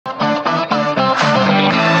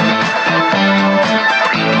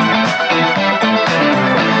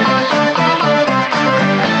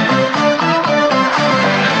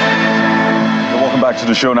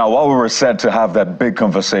the show now. While we were set to have that big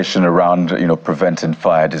conversation around, preventing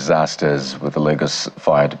fire disasters with the Lagos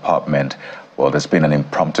Fire Department, well, there's been an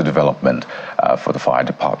impromptu development for the fire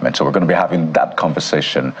department. So we're going to be having that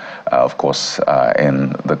conversation, of course, in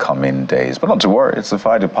the coming days. But not to worry, it's the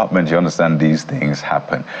fire department. You understand these things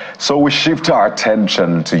happen. So we shift our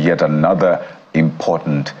attention to yet another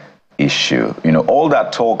important issue. All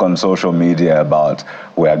that talk on social media about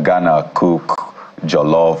we're gonna cook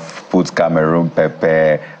jollof, put Cameroon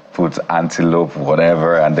pepper, put antelope,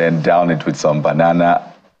 whatever, and then down it with some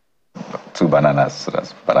banana, 2 bananas, so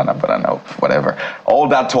that's banana, whatever. All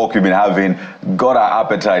that talk we've been having got our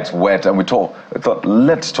appetites wet, and we thought,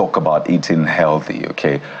 let's talk about eating healthy,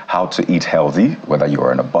 okay? How to eat healthy, whether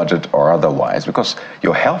you're on a budget or otherwise, because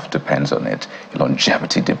your health depends on it, your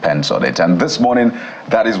longevity depends on it. And this morning,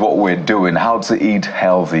 that is what we're doing, how to eat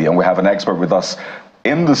healthy. And we have an expert with us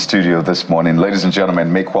in the studio this morning. Ladies and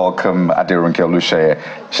gentlemen, make welcome Aderunke Olusheye.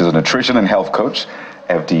 She's a nutrition and health coach,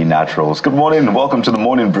 FD Naturals. Good morning. Welcome to the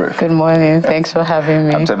Morning Brief. Good morning. Thanks for having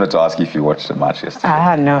me. I'm tempted to ask you if you watched the match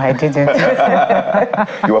yesterday. No, I didn't.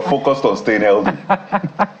 You were focused on staying healthy.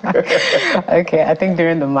 Okay, I think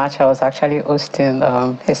during the match I was actually hosting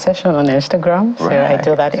a session on Instagram. So Right. I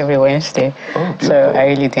do that every Wednesday. Oh, so I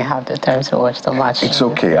really didn't have the time to watch the match. It's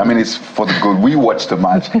okay. I mean, it's for the good. We watched the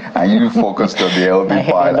match and you focused on the healthy I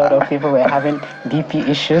part. heard a lot of people were having BP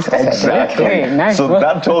issues. I Exactly. said, okay, nice. So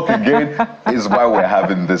that talk again is why we're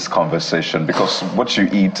having this conversation, because what you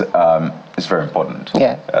eat is very important.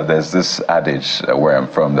 Yeah. There's this adage where I'm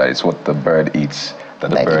from that it's what the bird eats that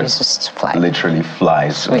the That bird uses to fly. literally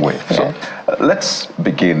flies with. Yeah. So let's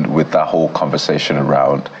begin with that whole conversation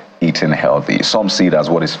around eating healthy. Some see it as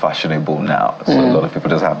what is fashionable now. So a lot of people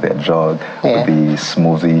just have their jog with the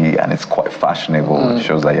smoothie, and it's quite fashionable. It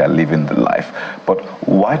shows that you're living the life. But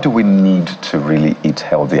why do we need to really eat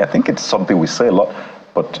healthy? I think it's something we say a lot,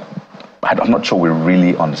 but I'm not sure we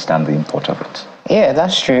really understand the import of it. Yeah,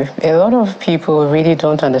 that's true. A lot of people really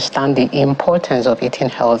don't understand the importance of eating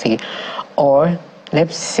healthy. Or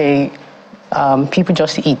let's say people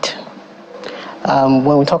just eat.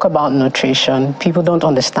 When we talk about nutrition, people don't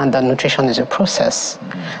understand that nutrition is a process.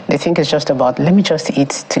 They think it's just about, let me just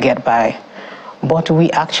eat to get by. But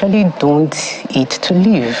we actually don't eat to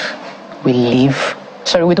live. We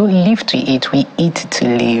don't live to eat, we eat to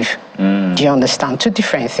live. Do you understand? Two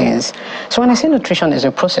different things. So when I say nutrition is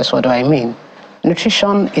a process, what do I mean?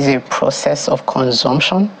 Nutrition is a process of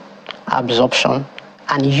consumption, absorption,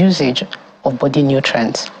 and usage of body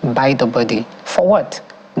nutrients by the body. For what?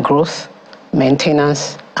 Growth,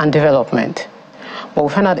 maintenance, and development. But we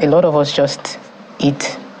find out a lot of us just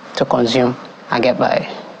eat to consume and get by,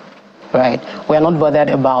 right? We are not bothered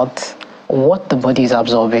about what the body is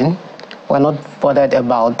absorbing. We're not bothered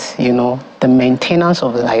about, the maintenance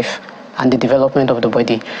of life and the development of the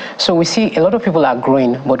body. So we see a lot of people are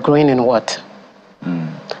growing, but growing in what?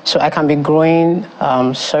 So I can be growing,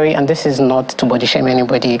 and this is not to body shame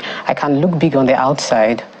anybody, I can look big on the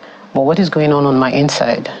outside, but what is going on my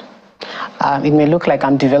inside? It may look like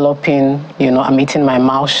I'm developing, I'm eating my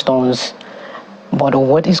milestones, but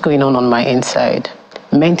what is going on my inside?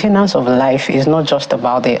 Maintenance of life is not just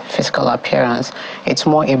about the physical appearance. It's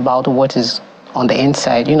more about what is on the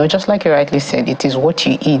inside. Just like you rightly said, it is what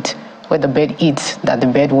you eat, what the bird eats, that the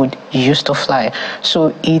bird would use to fly.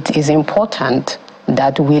 So it is important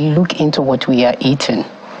that we look into what we are eating,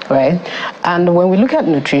 right? And when we look at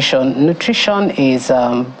nutrition is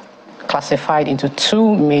classified into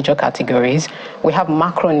two major categories. We have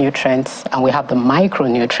macronutrients and we have the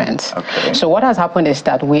micronutrients. Okay. So what has happened is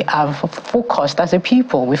that we have focused, as a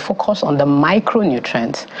people, we focus on the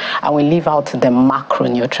micronutrients and we leave out the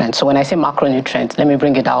macronutrients. So when I say macronutrients, let me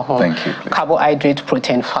bring it down home. Thank you, please. Carbohydrate,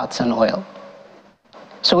 protein, fats, and oil.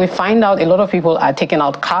 So we find out a lot of people are taking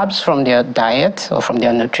out carbs from their diet or from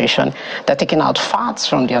their nutrition. They're taking out fats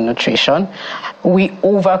from their nutrition. We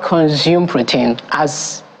overconsume protein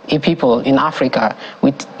as a people in Africa.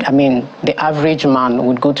 The average man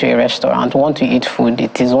would go to a restaurant, want to eat food.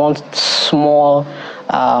 It is one small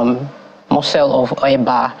morsel of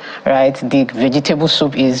eba, right? The vegetable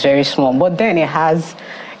soup is very small, but then it has,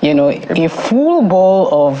 a full bowl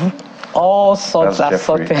of all sorts of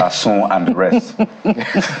assorted. Asun and the rest.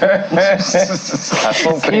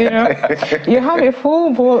 You have a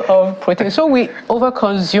full bowl of protein. So we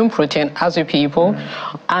overconsume protein as a people,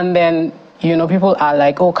 and then people are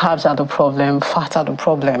like, oh, carbs are the problem, fats are the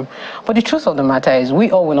problem. But the truth of the matter is we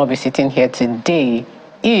all will not be sitting here today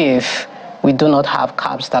if we do not have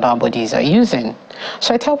carbs that our bodies are using.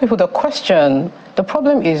 So I tell people the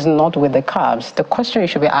problem is not with the carbs. The question you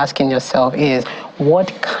should be asking yourself is,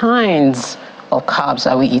 what kinds of carbs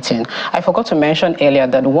are we eating? I forgot to mention earlier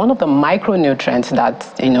that one of the micronutrients that,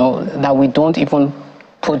 that we don't even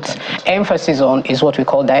put emphasis on is what we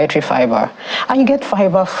call dietary fiber. And you get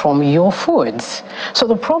fiber from your foods. So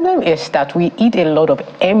the problem is that we eat a lot of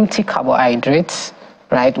empty carbohydrates,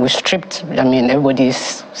 right? We stripped,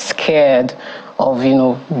 everybody's scared of,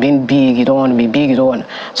 being big. You don't want to be big,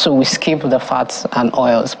 so we skip the fats and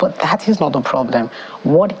oils. But that is not the problem.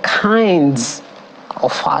 What kinds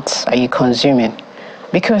of fats are you consuming?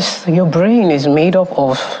 Because your brain is made up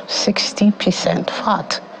of 60%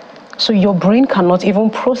 fat. So your brain cannot even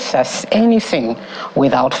process anything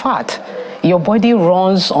without fat. Your body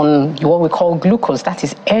runs on what we call glucose, that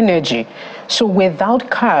is energy. So without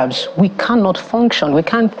carbs, we cannot function, we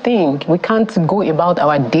can't think, we can't go about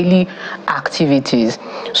our daily activities.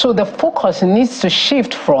 So the focus needs to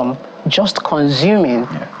shift from just consuming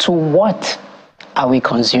to what are we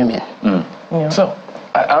consuming? Yeah. So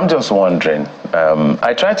I'm just wondering,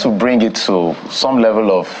 I try to bring it to some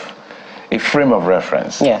level of a frame of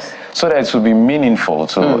reference. Yes. So that it will be meaningful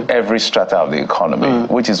to every strata of the economy,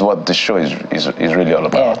 which is what the show is really all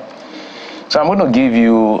about. Yeah. So I'm going to give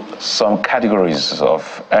you some categories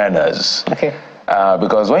of earners. Okay.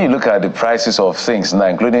 Because when you look at the prices of things now,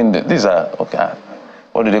 including these are,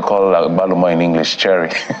 what do they call baluma in English? Cherry.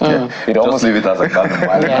 It almost leave it as a baluma.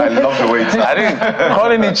 I love the way it's. I think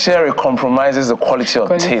calling it cherry compromises the quality of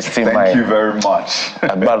taste in my. Thank you very much.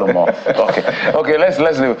 Baluma. Okay.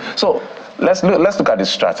 Let's leave. So let's look at the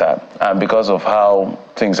strata, because of how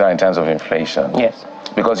things are in terms of inflation. Yes.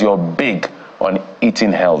 Because you're big on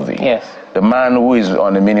eating healthy. Yes. The man who is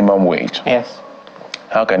on a minimum wage. Yes.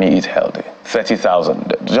 How can he eat healthy?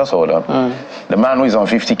 30,000. Just hold on. The man who is on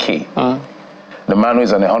 50K. The man who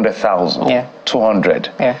is on 100,000,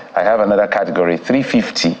 200. Yeah. I have another category,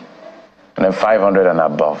 350, and then 500 and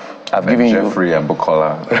above. I've given Jeffrey and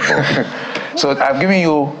Bukola. So I've given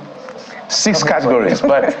you 6 categories,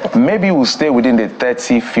 but maybe we'll stay within the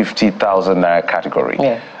 30, 50,000 naira category.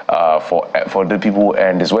 Yeah. For the people who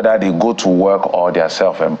earn this, whether they go to work or they're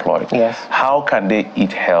self-employed. Yes. How can they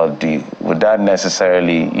eat healthy without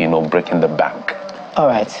necessarily, breaking the bank? All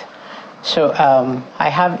right. So I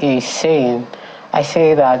have a saying. I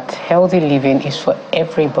say that healthy living is for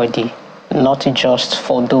everybody, not just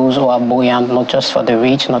for those who are buoyant, not just for the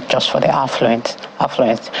rich, not just for the affluent,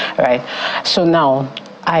 right? So now,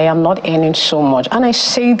 I am not earning so much, and I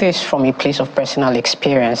say this from a place of personal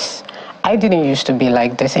experience. I didn't used to be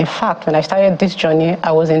like this. In fact, when I started this journey,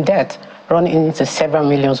 I was in debt, running into several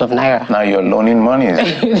millions of naira. Now you're loaning money.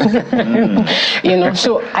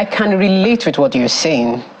 So I can relate with what you're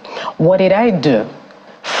saying. What did I do?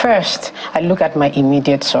 First, I look at my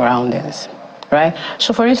immediate surroundings, right?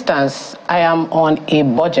 So for instance, I am on a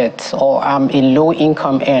budget or I'm a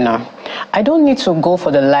low-income earner. I don't need to go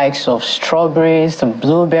for the likes of strawberries, the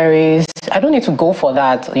blueberries. I don't need to go for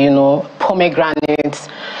that, pomegranates.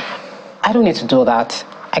 I don't need to do that.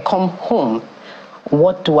 I come home.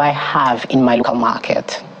 What do I have in my local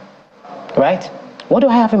market, right? What do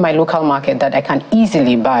I have in my local market that I can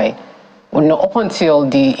easily buy? Up until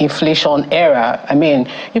the inflation era,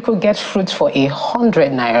 you could get fruits for 100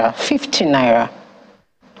 naira, 50 naira.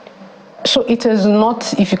 So it is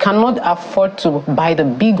not, if you cannot afford to buy the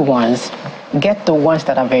big ones, get the ones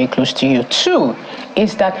that are very close to you. 2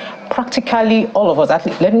 is that practically all of us,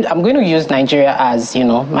 I'm going to use Nigeria as,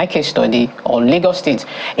 my case study, or Lagos State.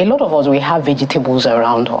 A lot of us, we have vegetables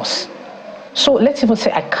around us. So let's even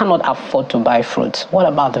say I cannot afford to buy fruits. What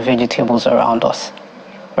about the vegetables around us?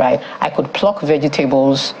 Right, I could pluck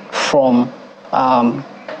vegetables from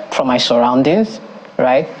my surroundings,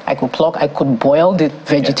 right? I could boil the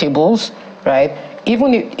vegetables, right?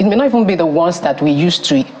 Even it may not even be the ones that we used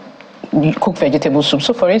to cook vegetable soup.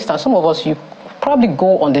 So for instance, some of us, you probably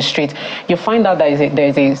go on the street, you find out there is a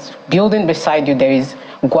building beside you, there is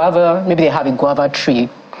guava, maybe they have a guava tree.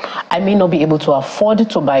 I may not be able to afford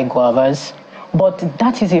to buy guavas, but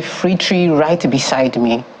that is a free tree right beside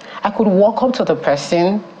me. I could walk up to the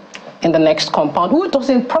person in the next compound who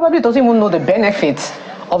probably doesn't even know the benefits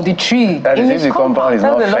of the tree. That in is if the compound is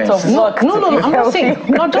not fenced. No, I'm not saying,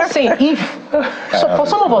 not just saying if. So for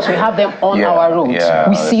some of us, we have them on our roads.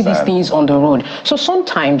 We see these things on the road. So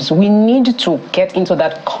sometimes we need to get into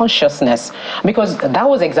that consciousness, because that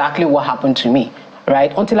was exactly what happened to me.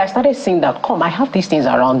 Right? Until I started seeing that, I have these things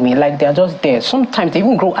around me, like they're just there. Sometimes they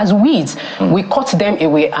even grow as weeds. We cut them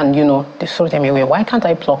away and, they throw them away. Why can't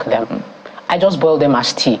I pluck them? I just boil them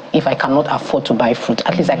as tea. If I cannot afford to buy fruit,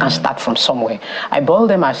 at least I can start from somewhere. I boil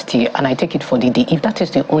them as tea and I take it for the day. If that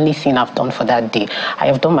is the only thing I've done for that day, I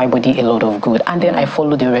have done my body a lot of good. And then I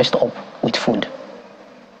follow the rest up with food.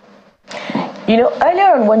 You know,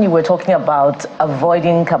 earlier on when you were talking about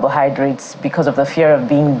avoiding carbohydrates because of the fear of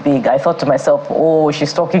being big, I thought to myself, oh,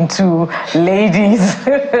 she's talking to ladies.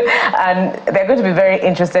 And they're going to be very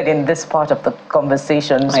interested in this part of the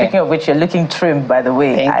conversation. Speaking of which, you're looking trim, by the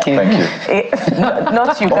way. Thank you.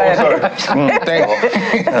 Not you, guys.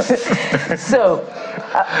 So,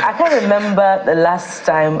 I can't remember the last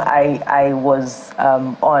time I was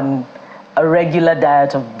on a regular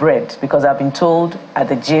diet of bread, because I've been told at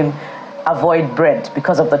the gym, avoid bread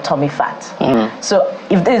because of the tummy fat. So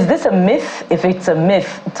is this a myth? If it's a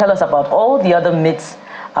myth, tell us about all the other myths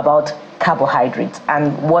about carbohydrates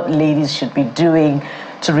and what ladies should be doing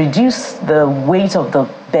to reduce the weight of the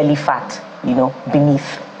belly fat, you know,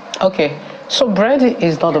 beneath. Okay, so bread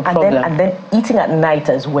is not a problem. And then eating at night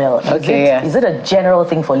as well. Is it a general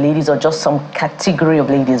thing for ladies or just some category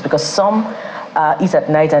of ladies? Because some eat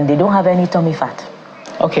at night and they don't have any tummy fat.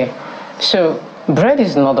 Okay, so bread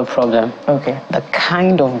is not the problem. Okay. The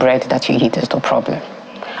kind of bread that you eat is the problem.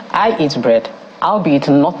 I eat bread, albeit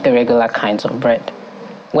not the regular kinds of bread.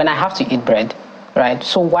 When I have to eat bread, right?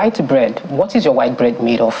 So white bread, what is your white bread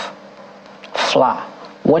made of? Flour.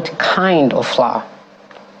 What kind of flour?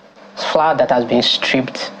 Flour that has been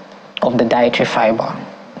stripped of the dietary fiber.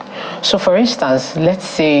 So for instance, let's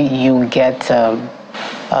say you get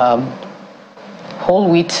whole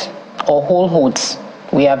wheat or whole oats.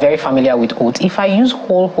 We are very familiar with oats. If I use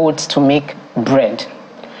whole oats to make bread,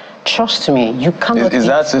 trust me, you cannot Is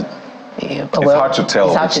that it? It's hard to tell.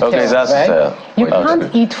 It's hard to tell, right? You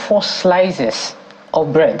can't eat 4 slices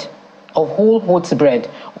of bread, of whole oats bread,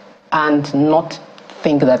 and not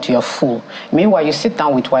think that you're full. Meanwhile, you sit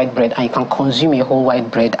down with white bread and you can consume a whole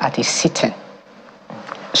white bread at a sitting.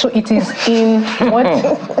 So it is in what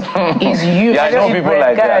is used. Yeah, I know people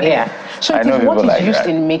like that. Yeah. So it is what is used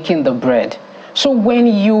in making the bread. So when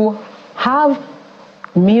you have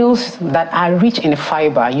meals that are rich in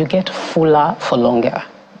fiber, you get fuller for longer.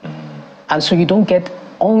 And so you don't get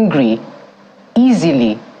hungry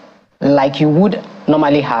easily like you would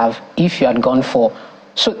normally have if you had gone for.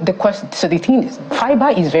 So the thing is,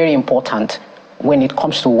 fiber is very important when it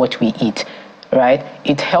comes to what we eat, right?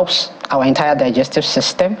 It helps our entire digestive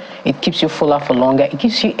system. It keeps you fuller for longer. It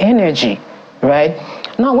gives you energy, right?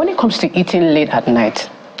 Now, when it comes to eating late at night,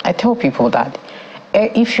 I tell people that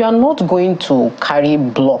if you are not going to carry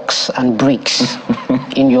blocks and bricks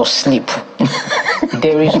in your sleep,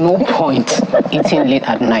 there is no point eating late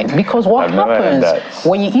at night. Because what happens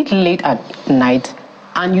when you eat late at night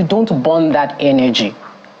and you don't burn that energy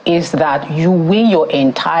is that you weigh your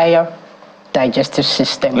entire digestive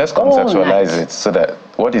system. Let's conceptualize it. So that,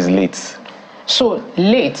 what is late? So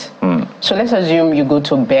late, so let's assume you go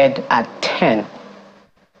to bed at 10.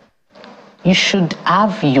 You should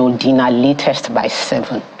have your dinner latest by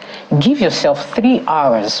 7. Give yourself 3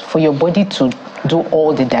 hours for your body to do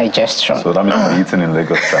all the digestion. So that means you're eating in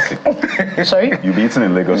Lagos traffic. Sorry? You'll be eating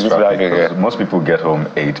in Lagos traffic because most people get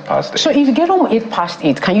home 8 past 8. So if you get home 8 past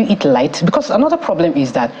 8, can you eat light? Because another problem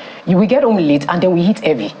is that you will get home late and then we eat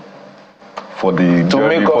heavy. For the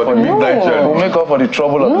journey, for the midnight journey. To make up for the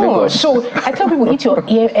trouble of Lagos. So I tell people, eat your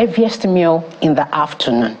heaviest meal in the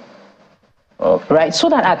afternoon. Okay. Right? So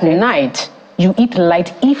that at night, you eat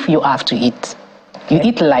light if you have to eat. You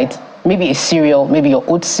eat light, maybe a cereal, maybe your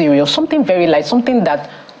oat cereal, something very light, something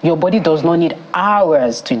that your body does not need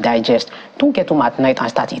hours to digest. Don't get home at night and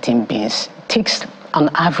start eating beans. It takes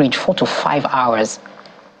on average 4 to 5 hours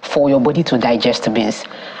for your body to digest beans.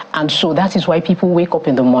 And so that is why people wake up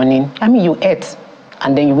in the morning. I mean, you ate,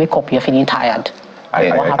 and then you wake up, you're feeling tired.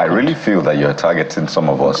 I really feel that you're targeting some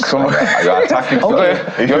of us. You're attacking.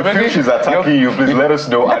 If you feel she's attacking you, please let us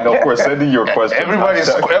know. And of course, send in your questions.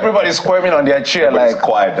 Everybody's squirming on their chair. Like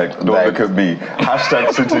quiet. Don't look at me. Hashtag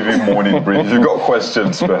CTV Morning Brief. If you've got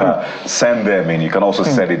questions for her, send them in. You can also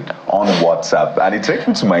send it on WhatsApp. And it takes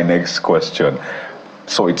me to my next question.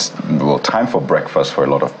 So it's time for breakfast for a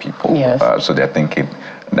lot of people. Yes. So they're thinking,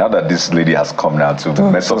 now that this lady has come now to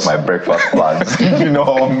mess up my breakfast plans,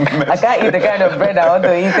 I can't eat the kind of bread I want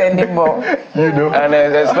to eat anymore. And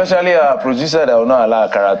especially a producer that will not allow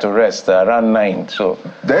Akara to rest around 9. So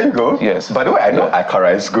there you go. Yes. By the way, I know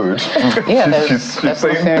Akara is good. Yeah, she's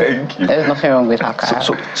saying thank you. There's nothing wrong with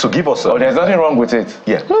Akara. So give us. There's nothing wrong with it.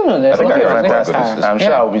 Yeah. No, there's nothing wrong with Akara. I'm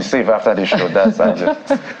sure I'll be safe after the show. That's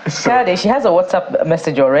Kade, she has a WhatsApp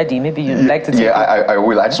message already. Maybe you'd like to take it. I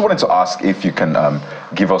will. I just wanted to ask if you can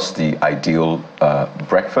give us the ideal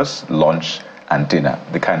breakfast, lunch, and dinner,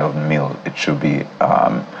 the kind of meal it should be.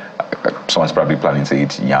 Someone's probably planning to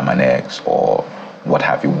eat yam and eggs or what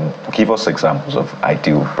have you. Give us examples of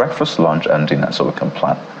ideal breakfast, lunch, and dinner so we can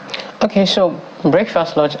plan. Okay, so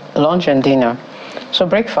breakfast, lunch, and dinner. So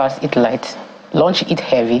breakfast, eat light. lunch eat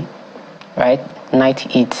heavy, right?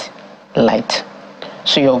 Night eat light.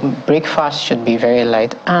 So your breakfast should be very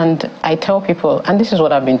light. And I tell people, and this is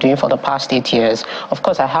what I've been doing for the past 8 years. Of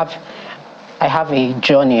course, I have a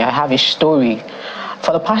journey, I have a story.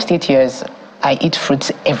 For the past 8 years, I eat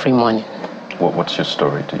fruits every morning. What's your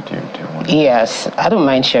story? Do you want to... Yes, I don't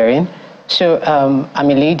mind sharing. So I'm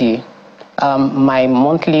a lady. My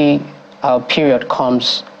monthly period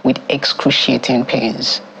comes with excruciating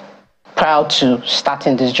pains. Prior to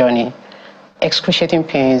starting this journey, excruciating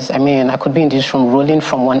pains, I mean, I could be in this room rolling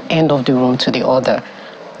from one end of the room to the other.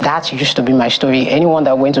 That used to be my story. Anyone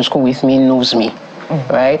that went to school with me knows me,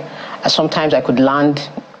 right? Sometimes I could land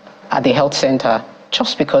at the health center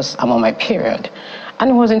just because I'm on my period. And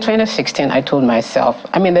it was in 2016 I told myself,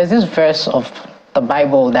 I mean, there's this verse of the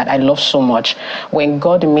Bible that I love so much. When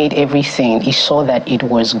God made everything, he saw that it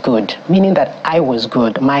was good, meaning that I was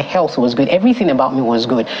good, my health was good, everything about me was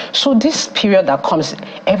good. So this period that comes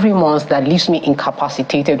every month that leaves me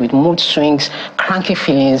incapacitated with mood swings, cranky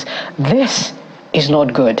feelings, this is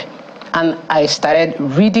not good. And I started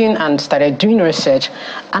reading and started doing research,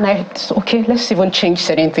 and I said, okay, let's even change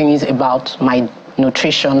certain things about my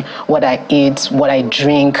nutrition, what I eat, what I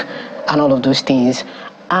drink, and all of those things.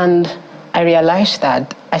 And I realized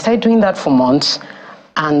that I started doing that for months,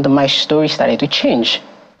 and my story started to change,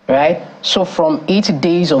 right? So from 8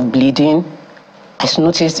 days of bleeding, I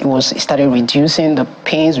noticed it started reducing, the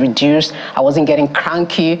pains reduced, I wasn't getting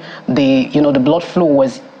cranky, the blood flow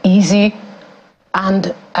was easy,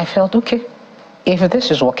 and I felt, okay, if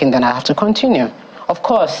this is working, then I have to continue. Of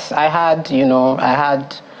course, I had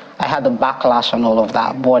the backlash and all of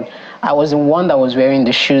that, but I was the one that was wearing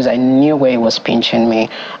the shoes. I knew where it was pinching me,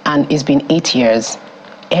 and it's been 8 years.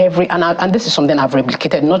 And this is something I've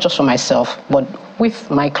replicated not just for myself, but with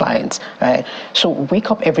my clients. Right? So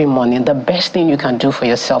wake up every morning. The best thing you can do for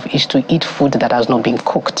yourself is to eat food that has not been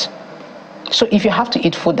cooked. So if you have to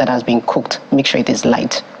eat food that has been cooked, make sure it is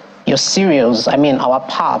light. Your cereals, I mean, our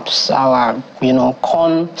paps, our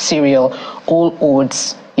corn cereal, all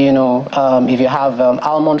oats. If you have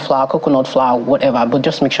almond flour, coconut flour, whatever, but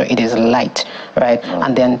just make sure it is light, right?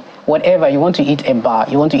 And then whatever, you want to eat a bar,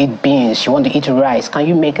 you want to eat beans, you want to eat rice, can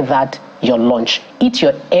you make that your lunch? Eat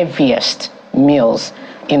your heaviest meals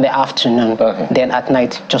in the afternoon, then at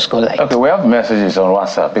night, just go light. Okay, we have messages on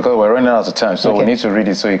WhatsApp because we're running out of time, so we need to read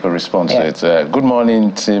it so you can respond to it. Good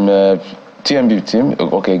morning, team. TMB team,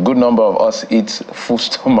 okay, good number of us eat full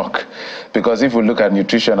stomach, because if we look at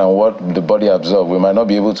nutrition and what the body absorbs, we might not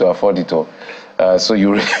be able to afford it all. So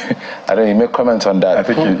you make comment on that. I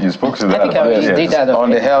think you spoke to that. On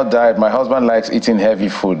the health diet, my husband likes eating heavy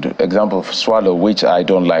food. Example, swallow, which I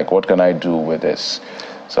don't like. What can I do with this?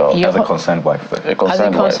 So as a concerned wife. As a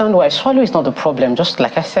concerned wife, swallow is not the problem, just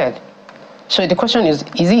like I said. So the question is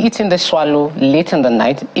he eating the swallow late in the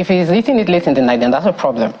night? If he's eating it late in the night, then that's a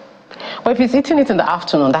problem. But if he's eating it in the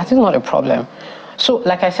afternoon, that is not a problem. So,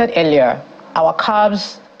 like I said earlier, our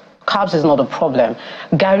carbs is not a problem.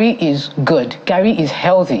 Gari is good. Gari is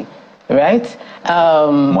healthy, right?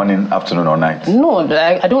 Morning, afternoon, or night? No,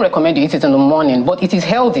 I don't recommend you eat it in the morning, but it is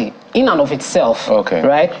healthy in and of itself. Okay.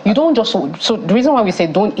 Right? You don't just... So the reason why we say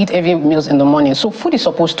don't eat heavy meals in the morning, so food is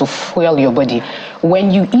supposed to fuel your body. When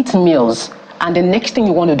you eat meals and the next thing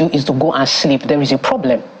you want to do is to go and sleep, there is a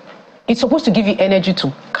problem. It's supposed to give you energy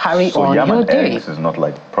to carry on your day. Eggs is not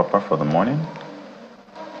like proper for the morning?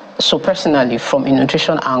 So personally, from a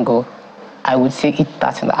nutrition angle, I would say eat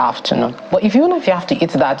that in the afternoon. But if you have to eat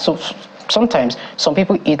that, so sometimes some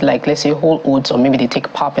people eat like, let's say, whole oats, or maybe they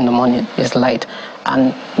take pap in the morning, it's light,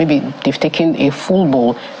 and maybe they've taken a full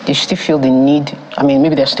bowl, they still feel the need, I mean,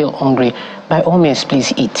 maybe they're still hungry. By all means,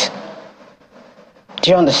 please eat.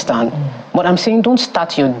 Do you understand? But I'm saying don't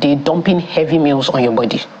start your day dumping heavy meals on your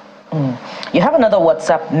body. You have another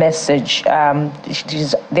WhatsApp message.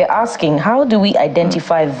 They're asking, how do we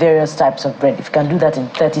identify various types of bread? If you can do that in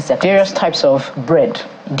 30 seconds. Various types of bread,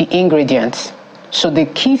 the ingredients. So the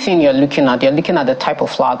key thing you're looking at the type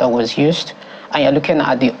of flour that was used, and you're looking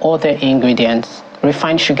at the other ingredients.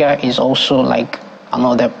 Refined sugar is also like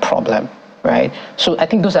another problem. Right? So I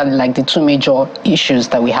think those are like the two major issues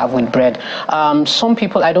that we have with bread. Some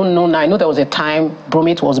people, I don't know now, I know there was a time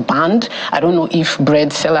bromate was banned. I don't know if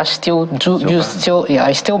bread sellers still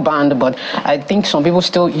it's still banned, but I think some people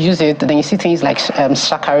still use it. Then you see things like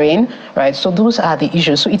saccharin, right? So those are the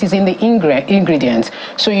issues. So it is in the ingredients.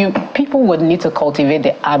 So people would need to cultivate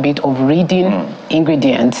the habit of reading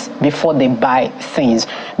ingredients before they buy things,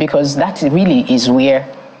 because that really is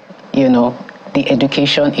where, the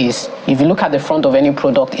education is If you look at the front of any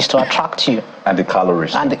product, it's to attract you. And the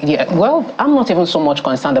calories. And yeah, well, I'm not even so much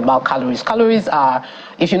concerned about calories. Calories are,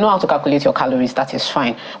 if you know how to calculate your calories, that is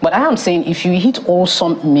fine. But I am saying if you eat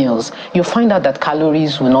wholesome meals, you find out that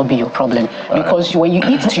calories will not be your problem. Because when you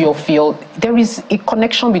eat to your fill, there is a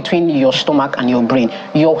connection between your stomach and your brain.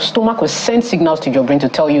 Your stomach will send signals to your brain to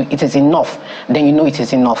tell you it is enough. Then you know it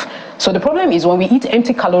is enough. So the problem is when we eat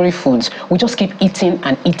empty calorie foods, we just keep eating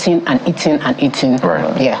and eating and eating and eating.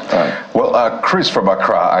 Right. Yeah. Right. Well, Chris from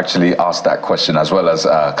Accra actually asked that question, as well as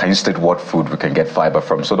can you state what food we can get fiber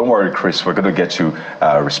from? So don't worry, Chris, we're going to get you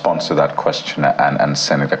a response to that question and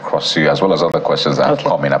send it across to you, as well as other questions that have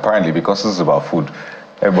come in. Apparently, because this is about food,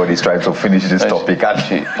 everybody's trying to finish this topic. And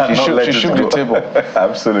she shook the table.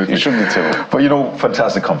 Absolutely. She shook the table. But,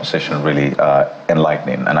 fantastic conversation, really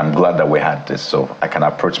enlightening. And I'm glad that we had this, so I can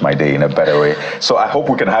approach my day in a better way. So I hope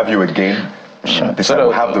we can have you again. Sure. This time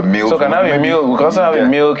we'll have the meal. So can I have a meal? We can also have a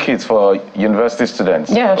meal kit for university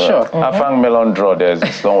students. Yeah, sure. I found melon draw there.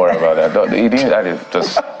 Don't worry about that. He didn't add it.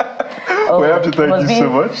 Just... we have to thank you so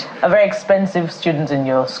much. A very expensive student in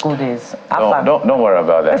your school days. Don't worry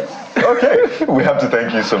about that. Okay. We have to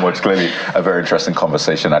thank you so much. Clearly, a very interesting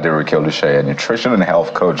conversation. Aderike Olusheye, a nutrition and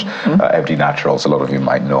health coach, FD Naturals. A lot of you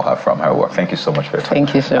might know her from her work. Thank you so much for your time.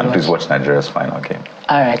 Thank you so much. And please watch Nigeria's final game.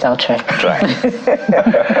 All right, I'll try.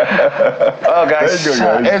 Oh, guys,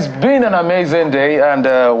 it's been an amazing day, and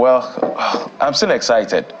I'm still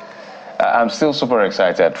excited. I'm still super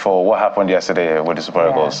excited for what happened yesterday with the Super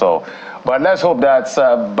Eagles. So, but let's hope that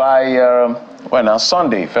by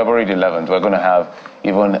Sunday, February the 11th, we're going to have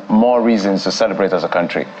even more reasons to celebrate as a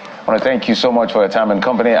country. I want to thank you so much for your time and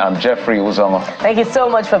company. I'm Jeffrey Uzongo. Thank you so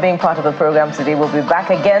much for being part of the program today. We'll be back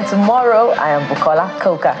again tomorrow. I am Bukola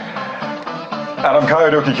Koka. And I'm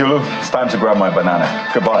Kayode Okikulu. It's time to grab my banana.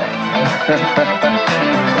 Goodbye.